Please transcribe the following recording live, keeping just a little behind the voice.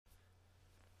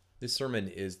This sermon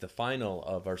is the final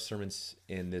of our sermons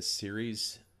in this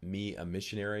series, Me, a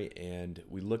Missionary, and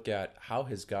we look at how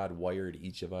has God wired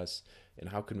each of us and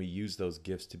how can we use those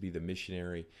gifts to be the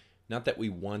missionary, not that we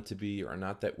want to be or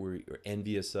not that we're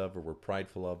envious of or we're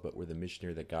prideful of, but we're the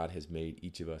missionary that God has made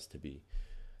each of us to be.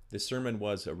 This sermon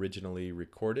was originally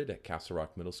recorded at Castle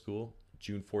Rock Middle School,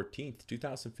 June 14th,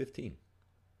 2015.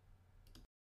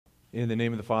 In the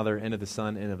name of the Father, and of the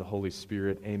Son, and of the Holy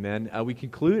Spirit, amen. We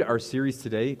conclude our series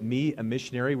today, Me, a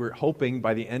Missionary. We're hoping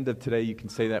by the end of today you can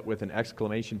say that with an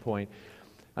exclamation point.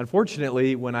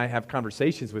 Unfortunately, when I have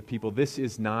conversations with people, this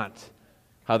is not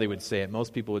how they would say it.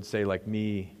 Most people would say, like,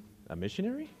 me, a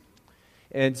missionary?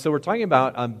 And so we're talking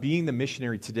about being the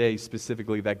missionary today,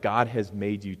 specifically, that God has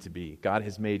made you to be. God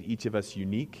has made each of us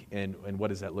unique, and what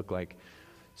does that look like?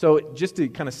 So just to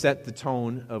kind of set the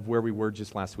tone of where we were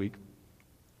just last week,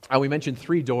 we mentioned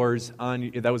 3 doors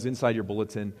that was inside your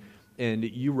bulletin, and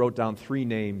you wrote down 3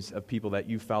 names of people that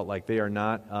you felt like they are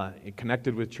not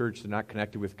connected with church, they're not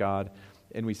connected with God,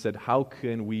 and we said, how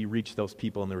can we reach those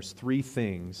people? And there was 3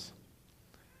 things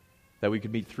that we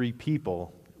could meet 3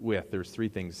 people with. There's 3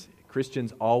 things.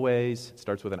 Christians always,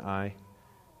 starts with an I,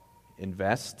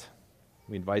 invest.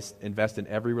 We invest in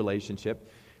every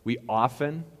relationship. We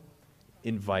often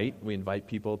invite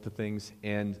people to things,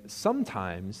 and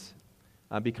sometimes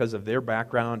because of their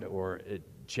background or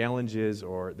challenges,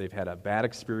 or they've had a bad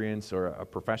experience, or a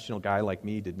professional guy like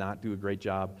me did not do a great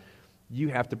job, you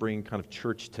have to bring kind of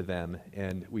church to them.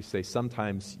 And we say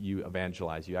sometimes you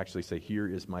evangelize. You actually say, here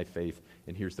is my faith,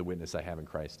 and here's the witness I have in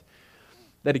Christ.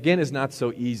 That, again, is not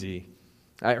so easy.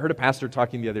 I heard a pastor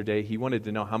talking the other day. He wanted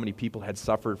to know how many people had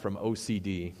suffered from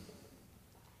OCD.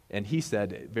 And he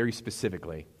said, very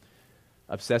specifically,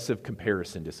 obsessive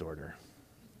comparison disorder.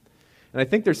 And I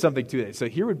think there's something to it. So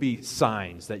here would be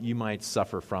signs that you might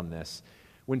suffer from this.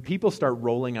 When people start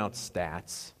rolling out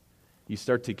stats, you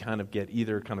start to kind of get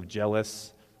either kind of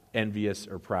jealous, envious,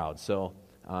 or proud. So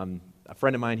a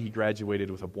friend of mine, he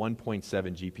graduated with a 1.7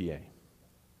 GPA.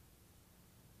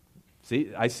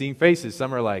 See, I've seen faces.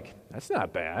 Some are like, that's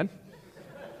not bad.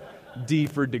 D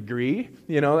for degree,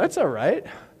 that's all right.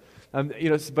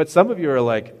 But some of you are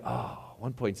like, oh,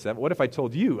 1.7. What if I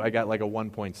told you I got like a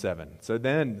 1.7? So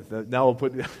then, now we'll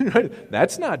put,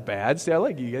 that's not bad. See, I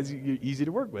like you guys, you're easy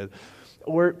to work with.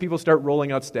 Or people start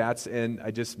rolling out stats, and I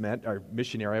just met our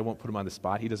missionary. I won't put him on the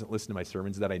spot. He doesn't listen to my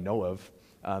sermons that I know of.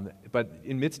 But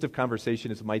in midst of conversation,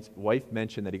 his wife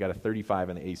mentioned that he got a 35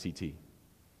 on the ACT.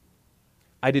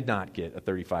 I did not get a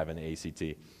 35 on the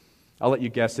ACT. I'll let you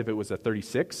guess if it was a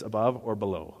 36 above or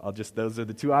below. Those are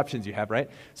the 2 options you have,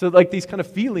 right? So like these kind of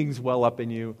feelings well up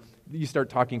in you. You start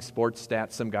talking sports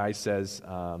stats. Some guy says,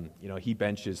 he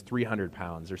benches 300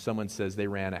 pounds, or someone says they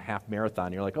ran a half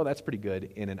marathon. You're like, oh, that's pretty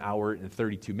good in an hour and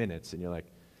 32 minutes. And you're like,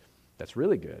 that's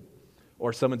really good.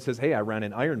 Or someone says, hey, I ran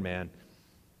an Ironman.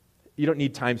 You don't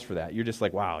need times for that. You're just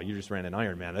like, wow, you just ran an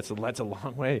Ironman. That's a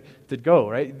long way to go,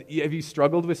 right? Have you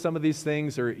struggled with some of these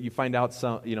things, or you find out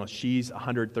she's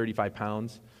 135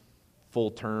 pounds,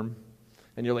 full term,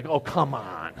 and you're like, oh, come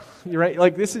on, you're right?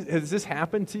 Like has this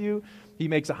happened to you? He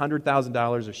makes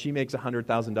 $100,000, or she makes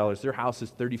 $100,000. Their house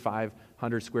is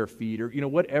 3,500 square feet, or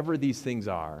whatever these things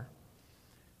are.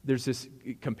 There's this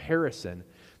comparison.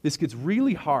 This gets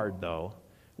really hard, though,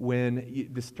 when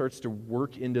this starts to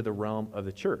work into the realm of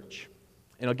the church.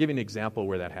 And I'll give you an example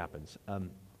where that happens.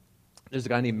 There's a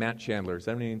guy named Matt Chandler. Has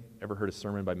anyone ever heard a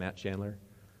sermon by Matt Chandler?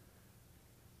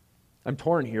 I'm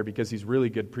torn here because he's a really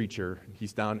good preacher.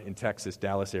 He's down in Texas,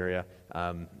 Dallas area.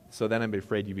 So then I'm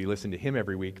afraid you'd be listening to him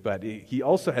every week. But he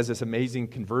also has this amazing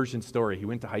conversion story. He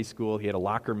went to high school. He had a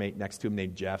locker mate next to him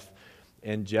named Jeff.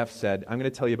 And Jeff said, I'm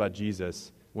going to tell you about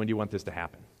Jesus. When do you want this to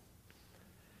happen?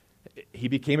 He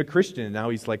became a Christian, and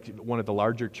now he's like one of the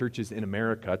larger churches in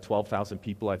America, 12,000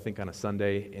 people, I think, on a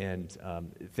Sunday, and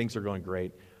things are going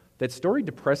great. That story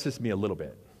depresses me a little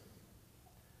bit.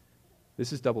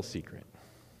 This is double secret.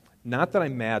 Not that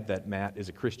I'm mad that Matt is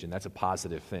a Christian. That's a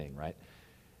positive thing, right?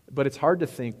 But it's hard to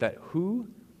think that who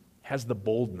has the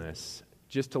boldness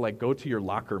just to like go to your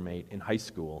locker mate in high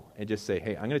school and just say,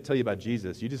 hey, I'm going to tell you about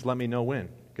Jesus. You just let me know when,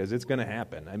 because it's going to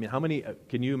happen. I mean,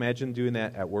 can you imagine doing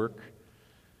that at work?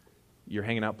 You're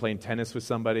hanging out playing tennis with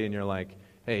somebody, and you're like,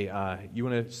 hey, you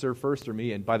want to serve first or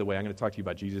me? And by the way, I'm going to talk to you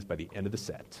about Jesus by the end of the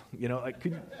set.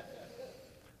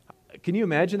 Can you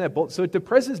imagine that? So it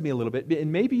depresses me a little bit,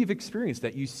 and maybe you've experienced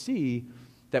that. You see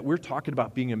that we're talking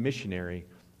about being a missionary,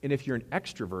 and if you're an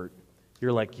extrovert,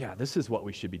 you're like, yeah, this is what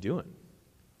we should be doing.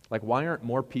 Like, why aren't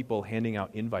more people handing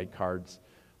out invite cards?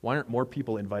 Why aren't more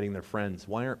people inviting their friends?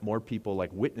 Why aren't more people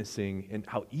like witnessing, and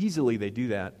how easily they do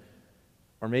that?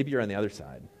 Or maybe you're on the other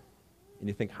side, and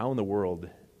you think, how in the world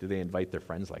do they invite their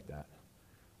friends like that?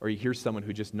 Or you hear someone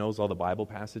who just knows all the Bible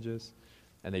passages,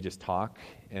 and they just talk,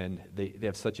 and they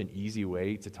have such an easy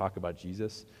way to talk about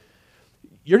Jesus.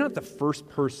 You're not the first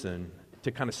person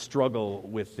to kind of struggle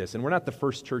with this, and we're not the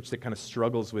first church that kind of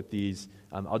struggles with these,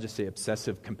 I'll just say,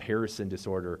 obsessive comparison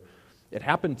disorder. It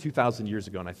happened 2,000 years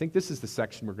ago, and I think this is the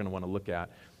section we're going to want to look at.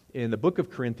 In the book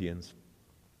of Corinthians,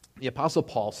 the Apostle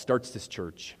Paul starts this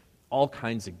church, all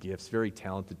kinds of gifts, very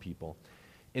talented people.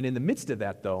 And in the midst of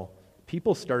that, though,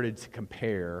 people started to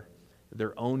compare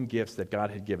their own gifts that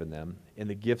God had given them and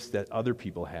the gifts that other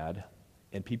people had,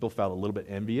 and people felt a little bit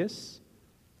envious,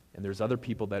 and there's other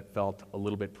people that felt a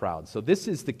little bit proud. So this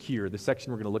is the cure, the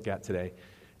section we're going to look at today.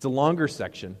 It's a longer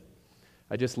section.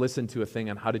 I just listened to a thing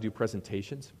on how to do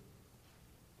presentations,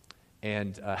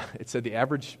 and it said the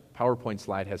average PowerPoint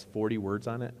slide has 40 words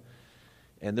on it,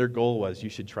 and their goal was you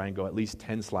should try and go at least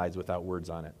 10 slides without words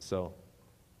on it. So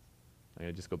I'm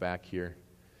going to just go back here.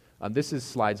 This is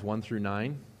slides 1 through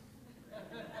 9.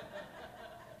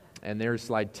 And there's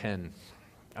slide 10.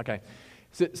 Okay.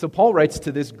 So Paul writes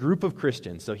to this group of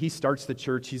Christians. So he starts the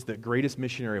church. He's the greatest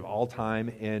missionary of all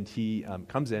time. And he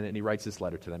comes in and he writes this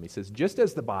letter to them. He says, just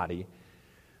as the body,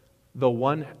 though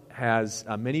one has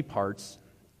many parts,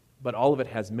 but all of it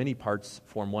has many parts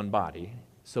form one body,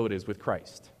 so it is with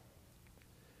Christ.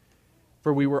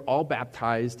 For we were all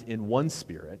baptized in one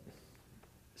Spirit,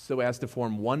 so as to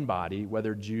form one body,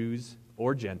 whether Jews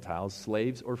or Gentiles,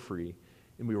 slaves or free,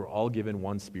 and we were all given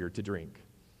one Spirit to drink.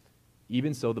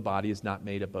 Even so, the body is not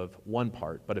made up of one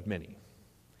part, but of many.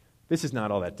 This is not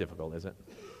all that difficult, is it?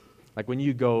 Like when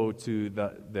you go to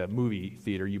the movie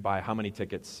theater, you buy how many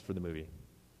tickets for the movie?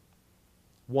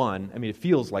 One. I mean, it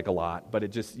feels like a lot,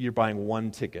 but you're buying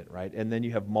one ticket, right? And then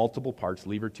you have multiple parts.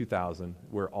 Lever 2000,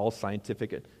 where all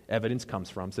scientific evidence comes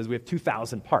from, says we have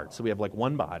 2,000 parts. So we have like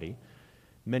one body,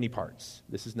 many parts.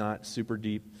 This is not super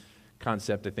deep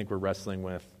concept I think we're wrestling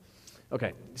with.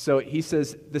 Okay, so he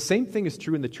says the same thing is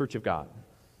true in the church of God.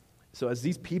 So as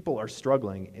these people are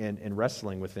struggling and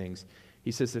wrestling with things,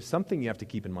 he says there's something you have to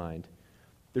keep in mind.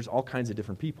 There's all kinds of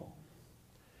different people.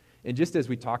 And just as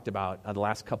we talked about the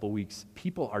last couple weeks,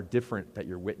 people are different that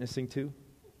you're witnessing to.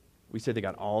 We said they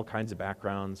got all kinds of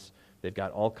backgrounds. They've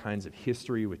got all kinds of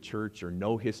history with church or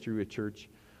no history with church.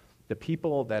 The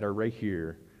people that are right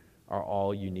here are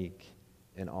all unique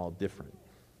and all different.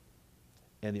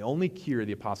 And the only cure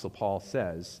the Apostle Paul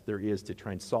says there is to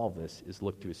try and solve this is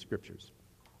look to his scriptures.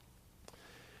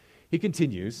 He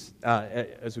continues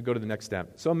as we go to the next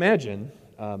step. So imagine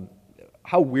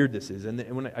how weird this is. And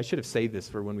when I should have saved this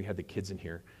for when we had the kids in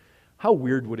here. How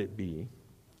weird would it be,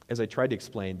 as I tried to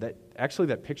explain, that actually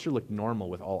that picture looked normal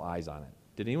with all eyes on it?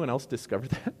 Did anyone else discover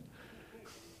that?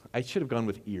 I should have gone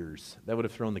with ears. That would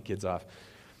have thrown the kids off.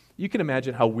 You can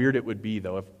imagine how weird it would be,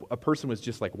 though, if a person was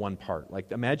just like one part.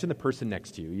 Like, imagine the person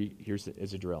next to you, here's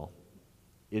a drill,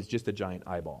 is just a giant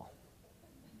eyeball.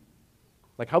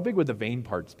 Like, how big would the vein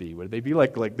parts be? Would they be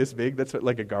like this big? That's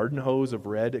like a garden hose of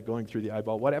red going through the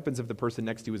eyeball. What happens if the person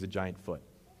next to you is a giant foot?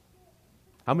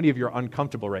 How many of you are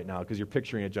uncomfortable right now because you're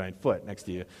picturing a giant foot next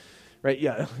to you? Right?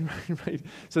 Yeah. Right.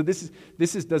 So this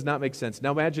does not make sense.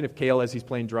 Now imagine if Cale, as he's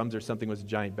playing drums or something, was a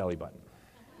giant belly button.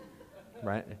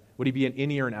 Right? Would he be an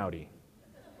innie or an outie?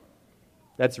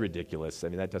 That's ridiculous. I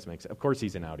mean, that doesn't make sense. Of course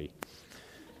he's an outie.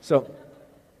 So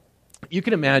you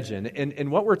can imagine,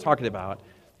 and what we're talking about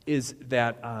is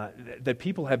that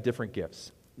people have different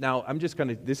gifts. Now,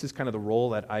 this is kind of the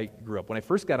role that I grew up. When I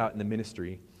first got out in the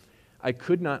ministry, I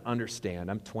could not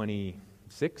understand. I'm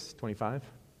 26, 25.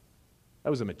 I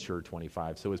was a mature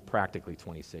 25, so it was practically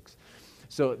 26.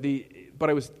 But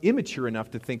I was immature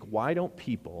enough to think, why don't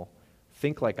people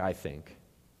think like I think,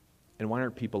 and why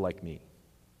aren't people like me? Do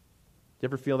you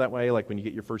ever feel that way, like when you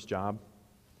get your first job?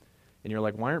 And you're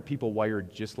like, why aren't people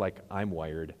wired just like I'm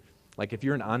wired? Like if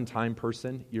you're an on-time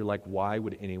person, you're like, why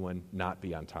would anyone not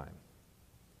be on time?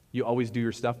 You always do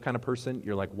your stuff kind of person,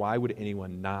 you're like, why would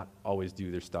anyone not always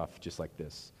do their stuff just like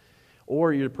this?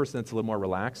 Or you're a person that's a little more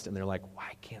relaxed, and they're like,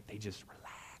 why can't they just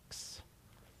relax?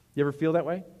 You ever feel that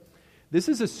way? This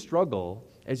is a struggle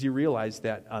as you realize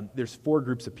that there's 4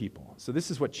 groups of people. So this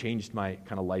is what changed my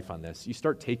kind of life on this. You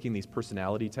start taking these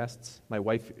personality tests. My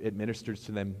wife administers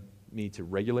me to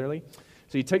regularly.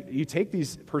 So you take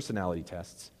these personality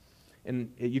tests,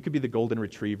 and you could be the golden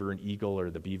retriever, an eagle, or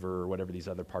the beaver, or whatever these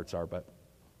other parts are, but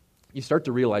you start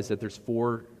to realize that there's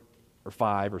 4 or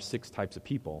 5 or 6 types of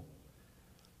people,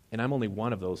 and I'm only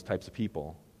one of those types of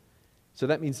people. So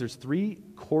that means there's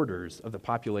 3/4 of the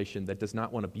population that does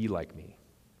not want to be like me.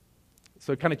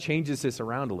 So it kind of changes this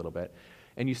around a little bit,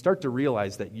 and you start to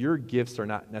realize that your gifts are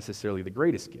not necessarily the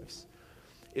greatest gifts.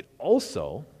 It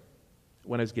also,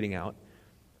 when I was getting out,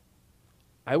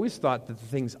 I always thought that the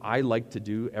things I like to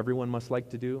do, everyone must like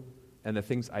to do, and the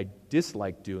things I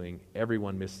dislike doing,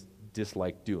 everyone must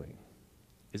dislike doing.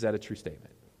 Is that a true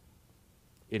statement?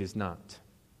 It is not.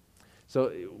 So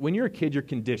when you're a kid, you're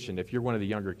conditioned. If you're one of the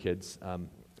younger kids,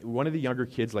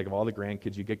 like of all the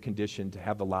grandkids, you get conditioned to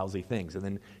have the lousy things. And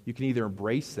then you can either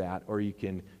embrace that or you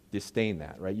can disdain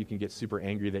that, right? You can get super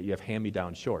angry that you have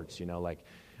hand-me-down shorts, like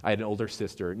I had an older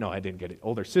sister. No, I didn't get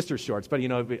older sister shorts, but I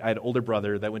had an older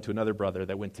brother that went to another brother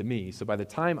that went to me. So by the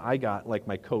time I got like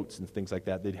my coats and things like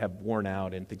that, they'd have worn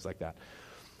out and things like that.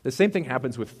 The same thing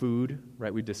happens with food,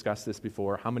 right? We discussed this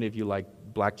before. How many of you like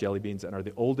black jelly beans and are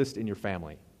the oldest in your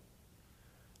family?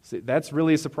 See, that's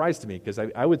really a surprise to me because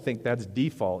I would think that's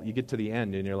default. You get to the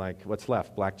end and you're like, what's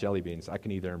left? Black jelly beans. I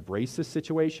can either embrace this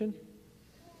situation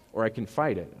or I can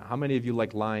fight it. How many of you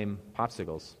like lime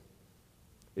popsicles?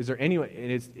 Is there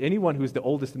anyone who's the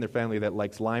oldest in their family that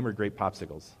likes lime or grape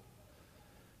popsicles?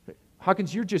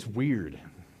 Hawkins, you're just weird.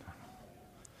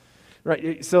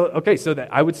 Right, so that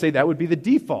I would say that would be the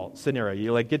default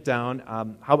scenario. You get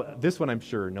down. This one I'm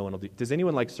sure no one will do. Does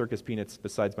anyone like circus peanuts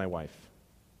besides my wife?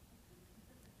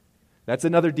 That's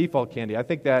another default candy. I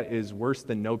think that is worse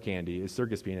than no candy, is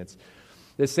circus peanuts.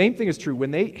 The same thing is true. When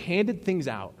they handed things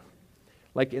out,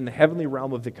 like in the heavenly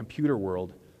realm of the computer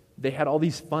world, they had all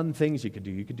these fun things you could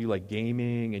do. You could do like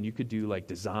gaming, and you could do like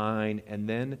design, and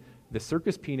then the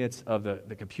circus peanuts of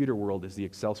the computer world is the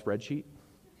Excel spreadsheet.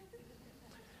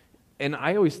 And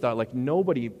I always thought,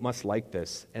 nobody must like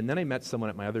this. And then I met someone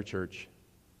at my other church.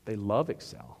 They love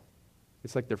Excel.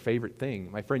 It's like their favorite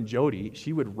thing. My friend Jody,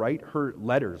 she would write her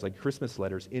letters, like Christmas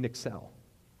letters, in Excel.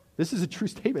 This is a true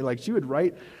statement. She would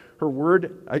write her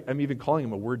Word, I'm even calling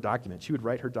them a Word document. She would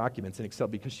write her documents in Excel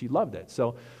because she loved it.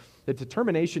 So the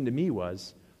determination to me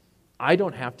was, I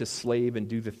don't have to slave and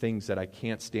do the things that I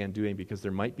can't stand doing because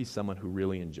there might be someone who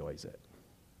really enjoys it.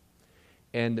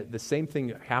 And the same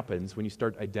thing happens when you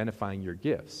start identifying your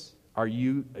gifts.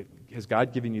 Has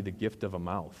God given you the gift of a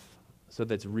mouth so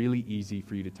that's really easy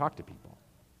for you to talk to people?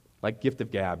 Like gift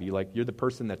of gab, you're the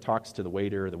person that talks to the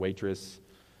waiter or the waitress,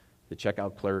 the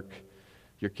checkout clerk.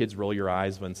 Your kids roll your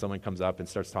eyes when someone comes up and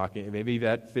starts talking. Maybe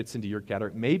that fits into your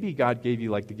category. Maybe God gave you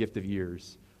the gift of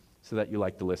ears so that you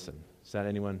like to listen. Is that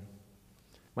anyone?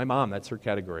 My mom, that's her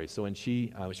category. So when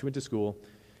she went to school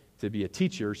to be a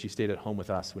teacher, she stayed at home with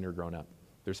us when we were growing up.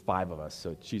 There's 5 of us,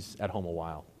 so she's at home a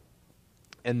while.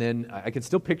 And then I can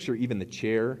still picture even the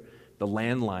chair, the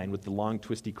landline with the long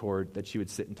twisty cord that she would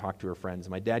sit and talk to her friends.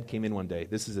 My dad came in one day.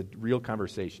 This is a real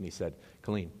conversation. He said,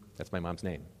 Colleen, that's my mom's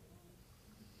name.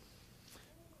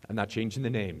 I'm not changing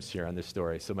the names here on this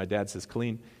story. So my dad says,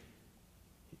 Colleen,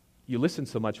 you listen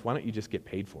so much, why don't you just get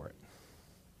paid for it?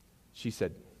 She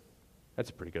said,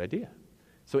 that's a pretty good idea.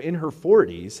 So in her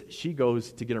 40s, she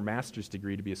goes to get her master's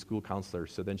degree to be a school counselor.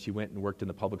 So then she went and worked in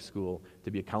the public school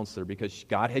to be a counselor because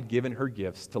God had given her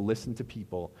gifts to listen to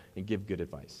people and give good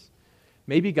advice.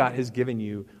 Maybe God has given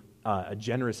you a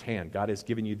generous hand. God has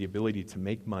given you the ability to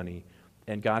make money.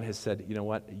 And God has said, you know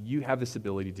what? You have this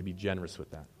ability to be generous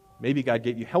with that. Maybe God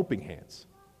gave you helping hands.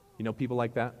 You know people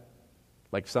like that?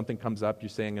 Like if something comes up, you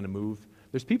say, I'm going to move.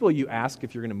 There's people you ask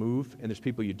if you're going to move, and there's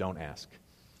people you don't ask.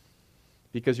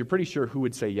 Because you're pretty sure who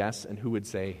would say yes and who would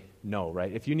say no,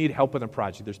 right? If you need help with a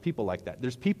project, there's people like that.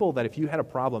 There's people that if you had a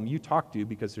problem, you talk to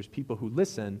because there's people who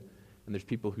listen and there's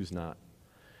people who's not.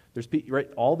 Right?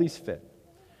 All these fit.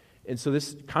 And so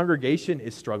this congregation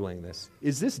is struggling this.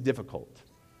 Is this difficult?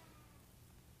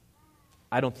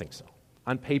 I don't think so.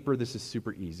 On paper, this is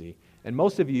super easy. And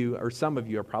most of you, or some of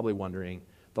you, are probably wondering,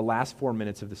 the last 4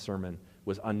 minutes of the sermon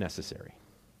was unnecessary.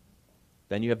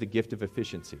 Then you have the gift of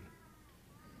efficiency.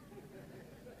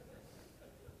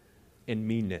 And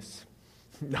meanness.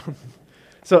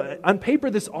 So on paper,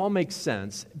 this all makes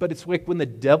sense, but it's like when the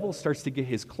devil starts to get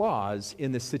his claws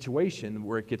in this situation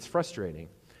where it gets frustrating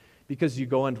because you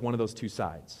go on one of those two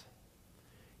sides.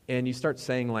 And you start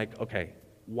saying okay,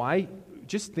 why?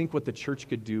 Just think what the church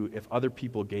could do if other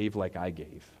people gave like I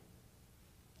gave.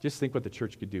 Just think what the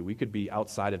church could do. We could be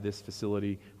outside of this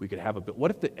facility. We could have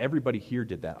what if everybody here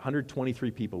did that?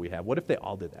 123 people we have. What if they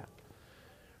all did that?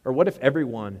 Or what if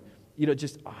everyone...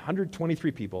 just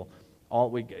 123 people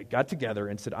we got together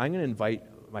and said, I'm going to invite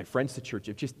my friends to church.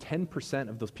 If just 10%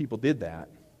 of those people did that,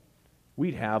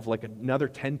 we'd have another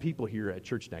 10 people here at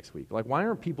church next week. Why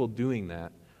aren't people doing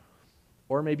that?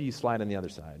 Or maybe you slide on the other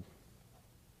side.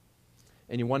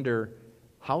 And you wonder,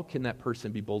 how can that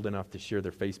person be bold enough to share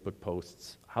their Facebook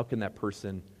posts? How can that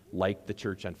person like the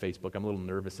church on Facebook? I'm a little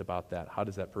nervous about that. How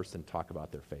does that person talk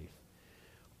about their faith?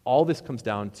 All this comes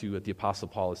down to what the Apostle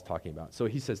Paul is talking about. So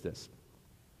he says this.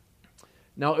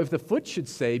 Now, if the foot should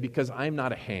say, because I'm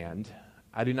not a hand,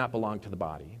 I do not belong to the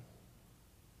body.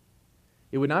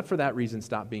 It would not for that reason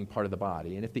stop being part of the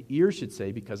body. And if the ear should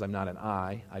say, because I'm not an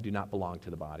eye, I do not belong to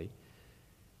the body,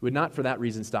 it would not for that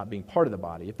reason stop being part of the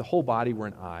body. If the whole body were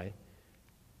an eye,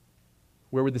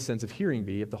 where would the sense of hearing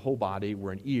be? If the whole body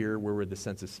were an ear, where would the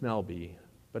sense of smell be?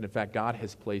 But in fact, God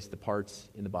has placed the parts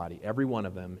in the body, every one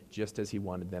of them, just as he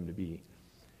wanted them to be.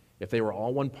 If they were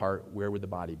all one part, where would the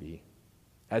body be?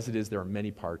 As it is, there are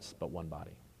many parts, but one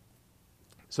body.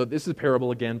 So this is a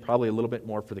parable, again, probably a little bit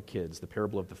more for the kids, the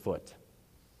parable of the foot.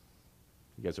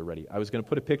 You guys are ready. I was going to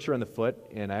put a picture on the foot,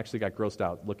 and I actually got grossed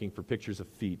out looking for pictures of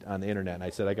feet on the internet, and I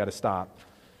said, I got to stop.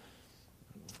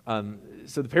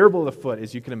 So the parable of the foot,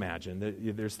 as you can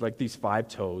imagine, there's like these 5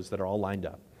 toes that are all lined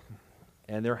up,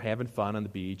 and they're having fun on the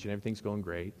beach, and everything's going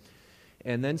great.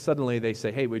 And then suddenly they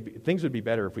say, hey, things would be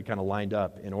better if we kind of lined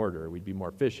up in order. We'd be more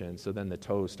efficient. So then the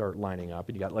toes start lining up,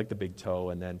 and you got like the big toe,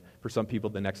 and then for some people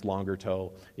the next longer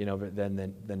toe,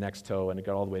 then the next toe, and it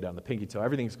got all the way down the pinky toe.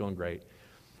 Everything's going great.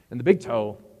 And the big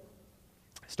toe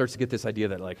starts to get this idea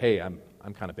that like, hey, I'm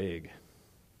kind of big.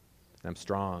 I'm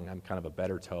strong. I'm kind of a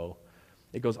better toe.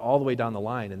 It goes all the way down the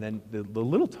line, and then the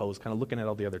little toe is kind of looking at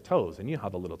all the other toes. And you know how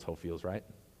the little toe feels, right?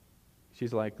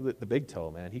 She's like, the big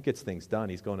toe, man, he gets things done.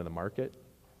 He's going to the market.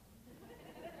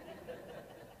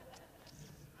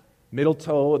 Middle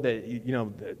toe,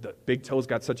 the big toe's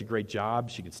got such a great job.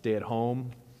 She could stay at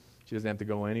home. She doesn't have to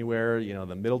go anywhere.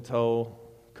 The middle toe,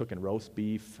 cooking roast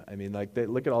beef. I mean,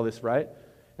 look at all this, right?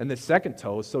 And the second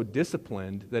toe is so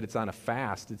disciplined that it's on a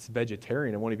fast. It's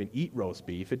vegetarian. It won't even eat roast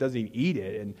beef. It doesn't even eat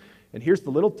it. And here's the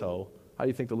little toe. How do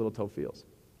you think the little toe feels?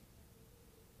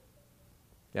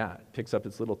 Yeah, it picks up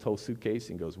its little toe suitcase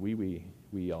and goes wee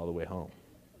all the way home.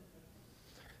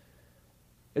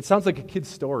 It sounds like a kid's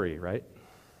story, right?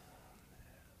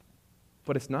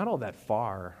 But it's not all that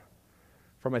far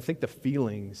from, I think, the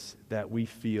feelings that we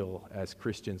feel as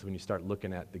Christians when you start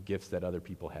looking at the gifts that other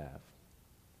people have.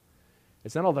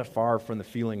 It's not all that far from the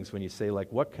feelings when you say,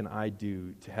 like, what can I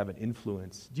do to have an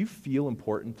influence? Do you feel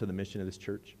important to the mission of this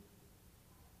church?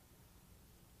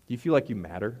 Do you feel like you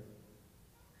matter?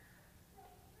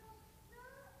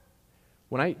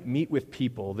 When I meet with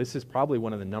people, this is probably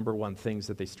one of the number one things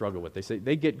that they struggle with. They say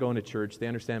they get going to church, they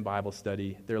understand Bible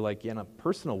study. They're like,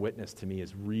 personal witness to me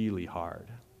is really hard.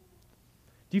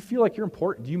 Do you feel like you're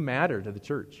important? Do you matter to the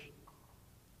church?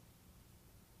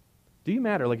 Do you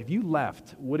matter? Like if you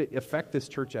left, would it affect this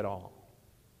church at all?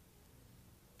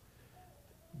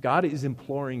 God is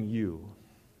imploring you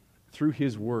through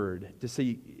his word to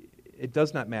say it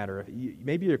does not matter.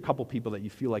 Maybe there are a couple people that you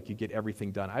feel like you get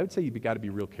everything done. I would say you've got to be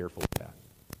real careful with that.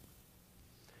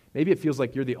 Maybe it feels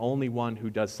like you're the only one who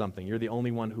does something. You're the only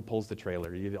one who pulls the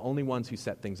trailer. You're the only ones who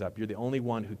set things up. You're the only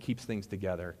one who keeps things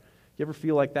together. You ever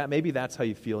feel like that? Maybe that's how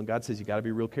you feel, and God says you got to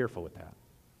be real careful with that.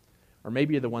 Or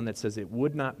maybe you're the one that says it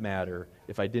would not matter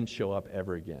if I didn't show up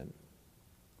ever again.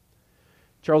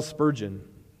 Charles Spurgeon,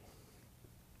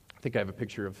 I think I have a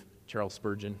picture of Charles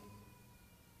Spurgeon.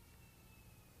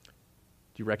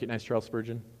 Do you recognize Charles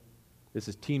Spurgeon? This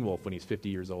is Teen Wolf when he's 50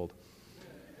 years old.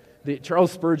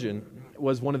 Charles Spurgeon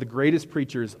was one of the greatest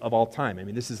preachers of all time. I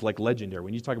mean, this is like legendary.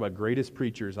 When you talk about greatest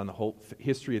preachers on the whole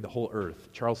history of the whole earth,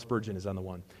 Charles Spurgeon is on the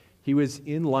one. He was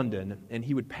in London, and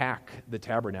he would pack the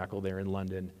tabernacle there in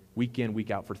London week in,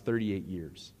 week out for 38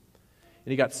 years.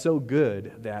 And he got so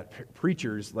good that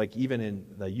preachers, like even in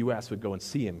the U.S., would go and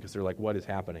see him because they're like, what is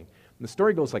happening? And the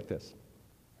story goes like this.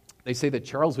 They say that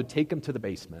Charles would take him to the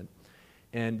basement,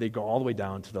 and they'd go all the way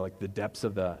down to the depths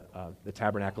of the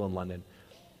tabernacle in London.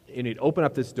 And he'd open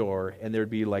up this door, and there'd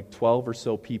be like 12 or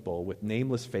so people with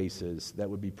nameless faces that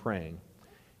would be praying.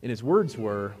 And his words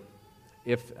were,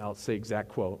 if I'll say exact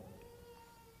quote,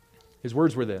 his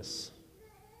words were this: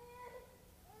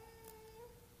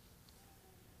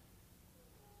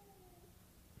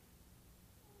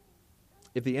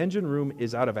 if the engine room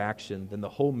is out of action, then the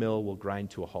whole mill will grind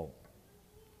to a halt.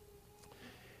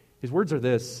 His words are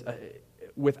this: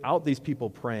 without these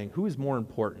people praying, who is more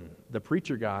important? The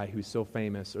preacher guy who's so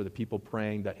famous, or the people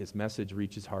praying that his message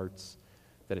reaches hearts,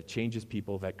 that it changes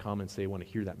people that come and say, I want to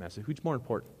hear that message? Who's more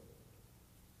important?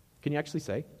 Can you actually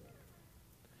say?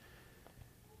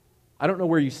 I don't know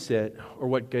where you sit or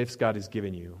what gifts God has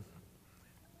given you,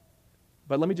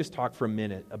 but let me just talk for a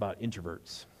minute about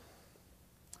introverts.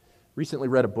 Recently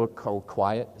read a book called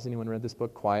Quiet. Has anyone read this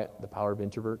book, Quiet, The Power of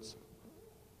Introverts?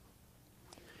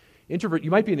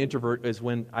 You might be an introvert is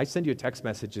when I send you a text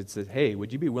message that says, hey,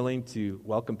 would you be willing to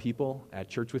welcome people at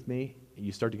church with me? And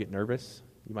you start to get nervous.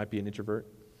 You might be an introvert.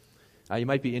 You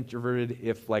might be introverted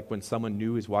if, like, when someone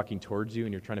new is walking towards you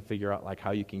and you're trying to figure out, like,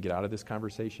 how you can get out of this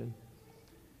conversation.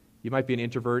 You might be an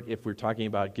introvert if we're talking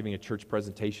about giving a church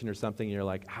presentation or something, and you're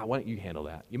like, why don't you handle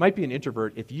that? You might be an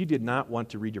introvert if you did not want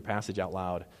to read your passage out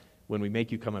loud when we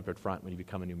make you come up at front when you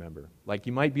become a new member. Like,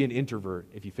 you might be an introvert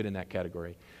if you fit in that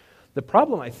category. The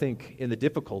problem, I think, in the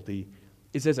difficulty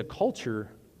is, as a culture,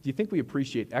 do you think we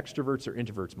appreciate extroverts or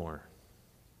introverts more?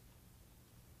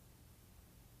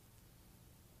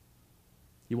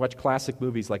 You watch classic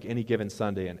movies like Any Given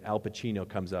Sunday, and Al Pacino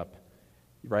comes up,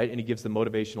 right? And he gives the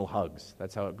motivational hugs.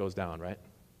 That's how it goes down, right?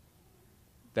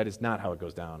 That is not how it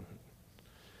goes down.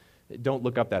 Don't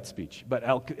look up that speech. But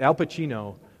Al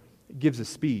Pacino gives a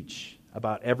speech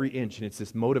about every inch, and it's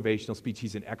this motivational speech.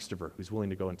 He's an extrovert who's willing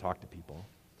to go and talk to people.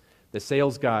 The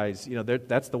sales guys,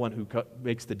 that's the one who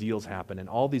makes the deals happen, and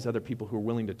all these other people who are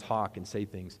willing to talk and say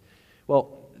things.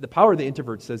 Well, the power of the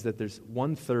introvert says that there's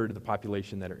 1/3 of the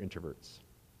population that are introverts.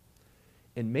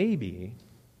 And maybe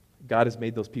God has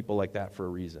made those people like that for a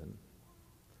reason.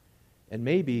 And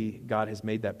maybe God has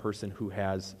made that person who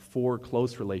has 4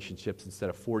 close relationships instead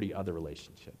of 40 other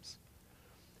relationships.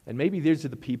 And maybe these are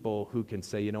the people who can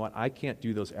say, you know what, I can't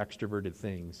do those extroverted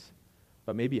things,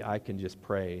 but maybe I can just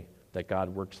pray that God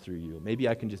works through you. Maybe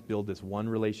I can just build this 1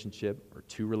 relationship or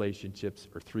 2 relationships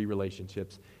or 3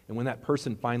 relationships. And when that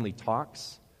person finally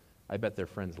talks, I bet their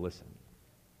friends listen.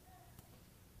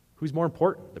 Who's more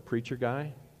important, the preacher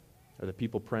guy or the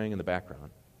people praying in the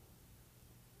background?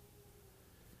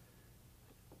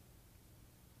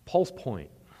 Paul's point,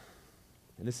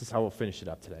 and this is how we'll finish it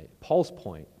up today. Paul's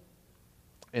point,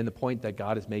 and the point that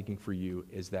God is making for you,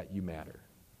 is that you matter.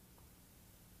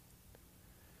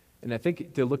 And I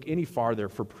think to look any farther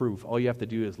for proof, all you have to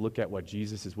do is look at what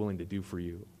Jesus is willing to do for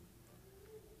you.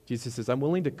 Jesus says, I'm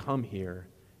willing to come here,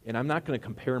 and I'm not going to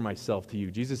compare myself to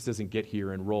you. Jesus doesn't get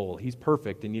here and roll. He's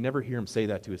perfect, and you never hear him say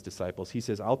that to his disciples. He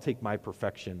says, I'll take my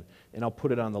perfection, and I'll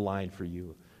put it on the line for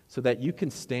you, so that you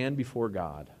can stand before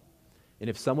God. And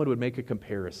if someone would make a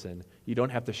comparison, you don't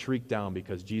have to shriek down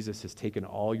because Jesus has taken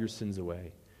all your sins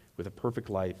away with a perfect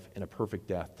life and a perfect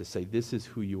death to say, this is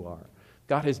who you are.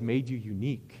 God has made you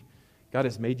unique. God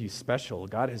has made you special.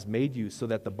 God has made you so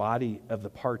that the body of the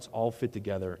parts all fit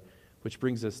together, which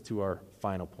brings us to our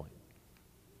final point.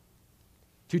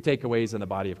 2 takeaways on the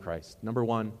body of Christ. Number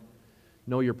 1,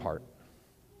 know your part.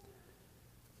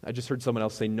 I just heard someone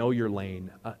else say, know your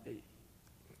lane.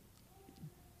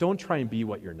 Don't try and be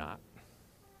what you're not.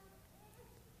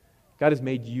 God has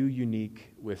made you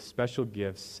unique with special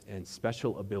gifts and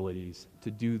special abilities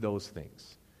to do those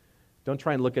things. Don't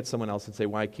try and look at someone else and say,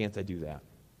 why can't I do that?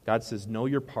 God says, know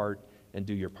your part and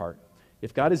do your part.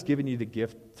 If God has given you the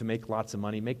gift to make lots of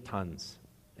money, make tons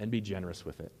and be generous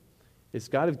with it.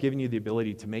 If God has given you the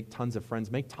ability to make tons of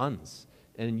friends, make tons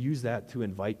and use that to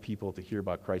invite people to hear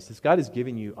about Christ. If God has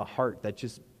given you a heart that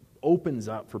just opens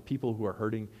up for people who are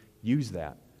hurting, use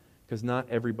that, because not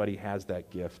everybody has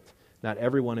that gift. Not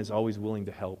everyone is always willing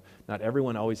to help. Not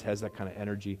everyone always has that kind of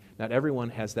energy. Not everyone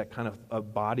has that kind of a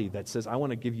body that says, I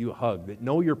want to give you a hug. That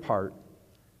know your part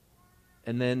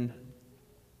and then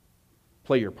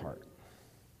play your part.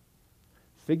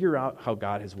 Figure out how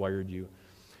God has wired you.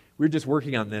 We're just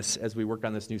working on this as we work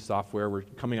on this new software. We're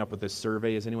coming up with this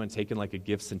survey. Has anyone taken like a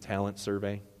gifts and talent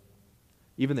survey?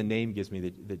 Even the name gives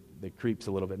me the creeps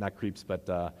a little bit. Not creeps,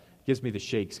 but gives me the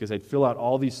shakes, because I'd fill out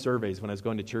all these surveys when I was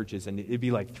going to churches, and it'd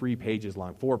be like 3 pages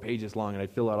long, 4 pages long, and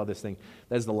I'd fill out all this thing.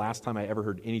 That is the last time I ever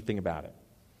heard anything about it.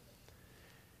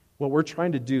 What we're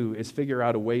trying to do is figure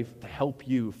out a way to help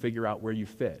you figure out where you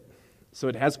fit. So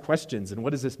it has questions, and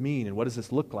what does this mean, and what does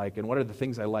this look like, and what are the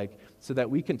things I like, so that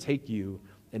we can take you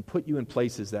and put you in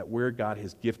places that where God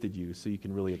has gifted you so you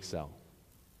can really excel.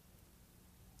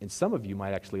 And some of you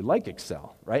might actually like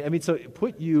excel, right? I mean, so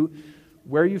put you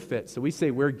where you fit. So we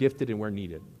say we're gifted and we're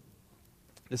needed.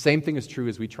 The same thing is true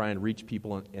as we try and reach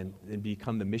people and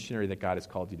become the missionary that God has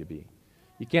called you to be.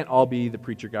 You can't all be the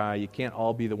preacher guy. You can't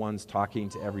all be the ones talking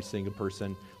to every single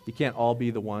person. You can't all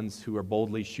be the ones who are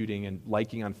boldly shooting and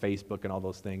liking on Facebook and all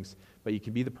those things. But you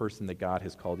can be the person that God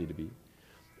has called you to be.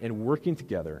 And working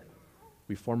together,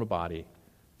 we form a body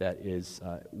that is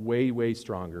way, way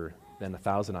stronger than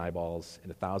 1,000 eyeballs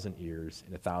and 1,000 ears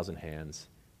and 1,000 hands.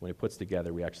 When it puts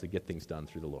together, we actually get things done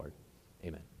through the Lord.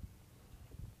 Amen.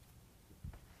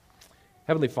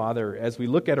 Heavenly Father, as we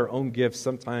look at our own gifts,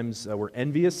 sometimes we're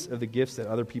envious of the gifts that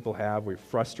other people have. We're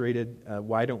frustrated.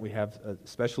 Why don't we have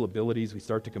special abilities? We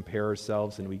start to compare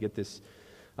ourselves, and we get this,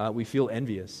 we feel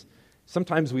envious.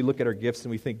 Sometimes we look at our gifts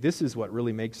and we think this is what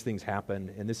really makes things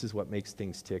happen, and this is what makes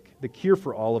things tick. The cure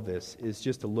for all of this is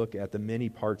just to look at the many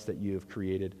parts that you have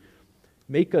created.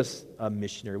 Make us a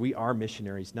missionary. We are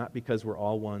missionaries, not because we're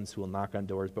all ones who will knock on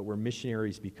doors, but we're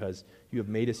missionaries because you have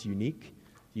made us unique.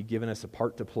 You've given us a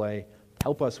part to play,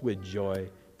 help us with joy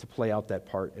to play out that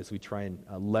part as we try and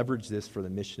leverage this for the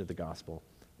mission of the gospel.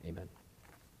 Amen.